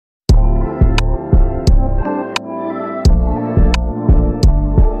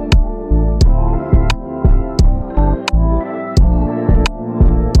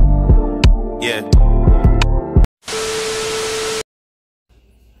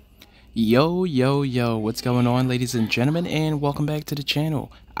Yo, what's going on, ladies and gentlemen, and welcome back to the channel.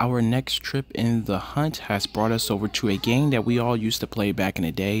 Our next trip in the hunt has brought us over to a game that we all used to play back in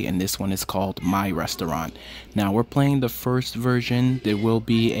the day, and this one is called My Restaurant. Now, we're playing the first version. There will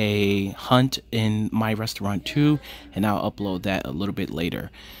be a hunt in My Restaurant 2, and I'll upload that a little bit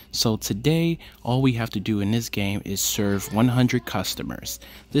later. So today, all we have to do in this game is serve 100 customers.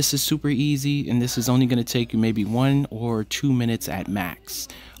 This is super easy, and this is only going to take you maybe 1 or 2 minutes at max.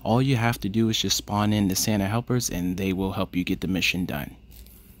 All you have to do is just spawn in the Santa helpers and they will help you get the mission done.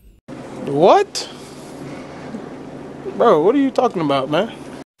 What? Bro, what are you talking about, man?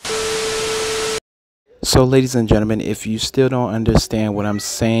 So ladies and gentlemen, if you still don't understand what I'm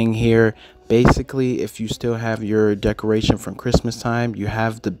saying here, basically, if you still have your decoration from Christmas time, you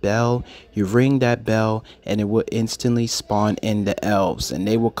have the bell, you ring that bell, and it will instantly spawn in the elves, and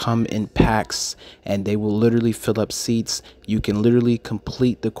they will come in packs, and they will literally fill up seats. You can literally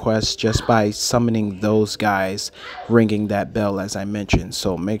complete the quest just by summoning those guys, ringing that bell, as I mentioned.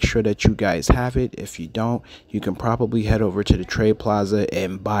 So make sure that you guys have it. If you don't, you can probably head over to the trade plaza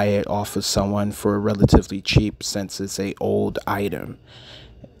and buy it off of someone for relatively cheap, since it's a old item.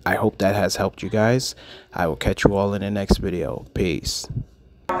 I hope that has helped you guys. I will catch you all in the next video. Peace.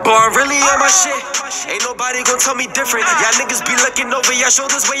 Boy, I'm really on my shit. Ain't nobody gonna tell me different. Y'all niggas be looking over y'all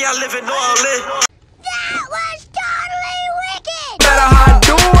shoulders where y'all living. No, I'm lit. That was totally wicked! No matter how I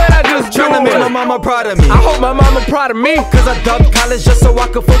do it, I just tryna make my mama proud of me. I hope my mama proud of me, cause I dubbed college just so I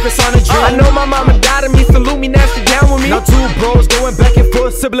could focus on a dream. I know my mama died of me, salute me, now she down with me. Now two bros going back and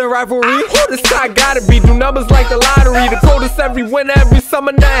forth, sibling rivalry. Who this guy gotta be, do numbers like the lottery. The coldest every winter, every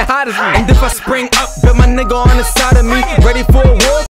summer, nothing hot as me. And if I spring up, bet my nigga on the side of me, ready for a war.